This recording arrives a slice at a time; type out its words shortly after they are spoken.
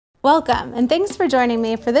Welcome, and thanks for joining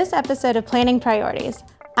me for this episode of Planning Priorities.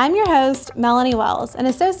 I'm your host, Melanie Wells, an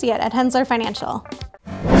associate at Henssler Financial.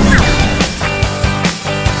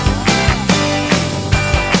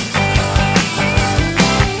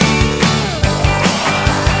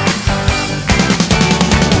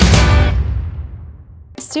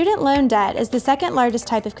 Student loan debt is the second largest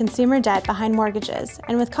type of consumer debt behind mortgages,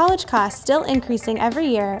 and with college costs still increasing every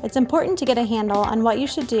year, it's important to get a handle on what you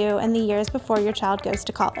should do in the years before your child goes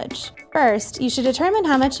to college. First, you should determine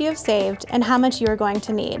how much you have saved and how much you are going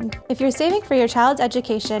to need. If you're saving for your child's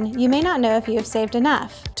education, you may not know if you have saved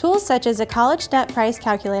enough. Tools such as a college net price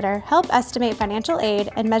calculator help estimate financial aid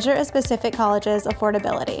and measure a specific college's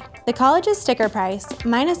affordability. The college's sticker price,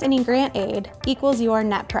 minus any grant aid, equals your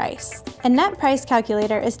net price. A net price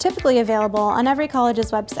calculator is typically available on every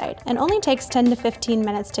college's website and only takes 10 to 15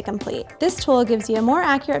 minutes to complete. This tool gives you a more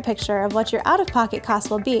accurate picture of what your out-of-pocket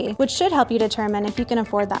costs will be, which should help you determine if you can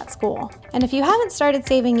afford that school. And if you haven't started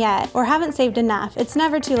saving yet or haven't saved enough, it's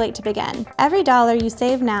never too late to begin. Every dollar you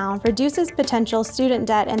save now reduces potential student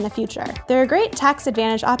debt in the future. There are great tax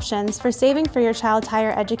advantage options for saving for your child's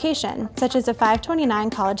higher education, such as a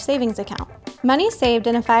 529 college savings account. Money saved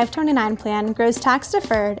in a 529 plan grows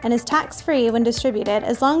tax-deferred and is tax-free when distributed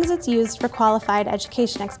as long as it's used for qualified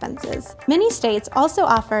education expenses. Many states also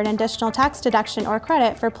offer an additional tax deduction or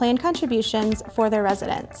credit for plan contributions for their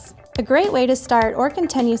residents. A great way to start or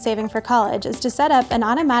continue saving for college is to set up an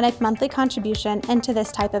automatic monthly contribution into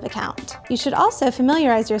this type of account. You should also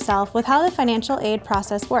familiarize yourself with how the financial aid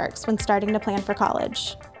process works when starting to plan for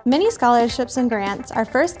college. Many scholarships and grants are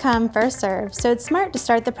first come, first served, so it's smart to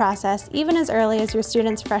start the process even as early as your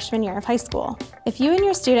student's freshman year of high school. If you and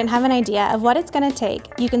your student have an idea of what it's going to take,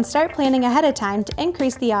 you can start planning ahead of time to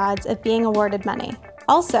increase the odds of being awarded money.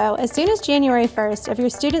 Also, as soon as January 1st of your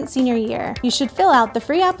student's senior year, you should fill out the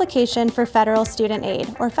free application for Federal Student Aid,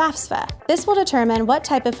 or FAFSA. This will determine what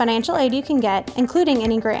type of financial aid you can get, including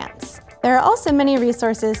any grants. There are also many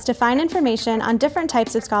resources to find information on different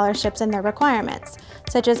types of scholarships and their requirements,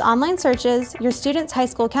 such as online searches, your student's high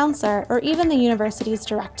school counselor, or even the universities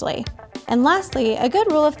directly. And lastly, a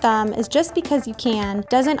good rule of thumb is just because you can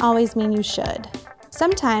doesn't always mean you should.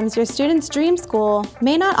 Sometimes your student's dream school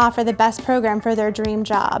may not offer the best program for their dream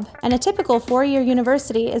job, and a typical 4-year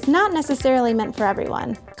university is not necessarily meant for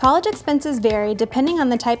everyone. College expenses vary depending on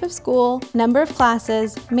the type of school, number of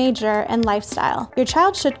classes, major, and lifestyle. Your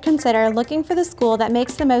child should consider looking for the school that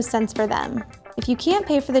makes the most sense for them. If you can't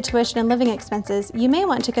pay for the tuition and living expenses, you may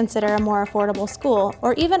want to consider a more affordable school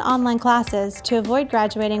or even online classes to avoid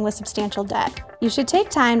graduating with substantial debt. You should take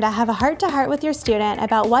time to have a heart-to-heart with your student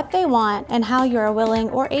about what they want and how you are willing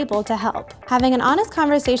or able to help. Having an honest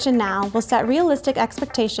conversation now will set realistic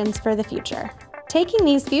expectations for the future. Taking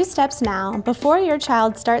these few steps now, before your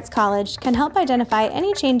child starts college, can help identify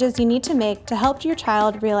any changes you need to make to help your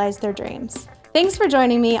child realize their dreams. Thanks for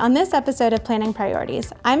joining me on this episode of Planning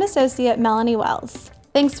Priorities. I'm Associate Melanie Wells.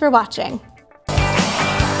 Thanks for watching.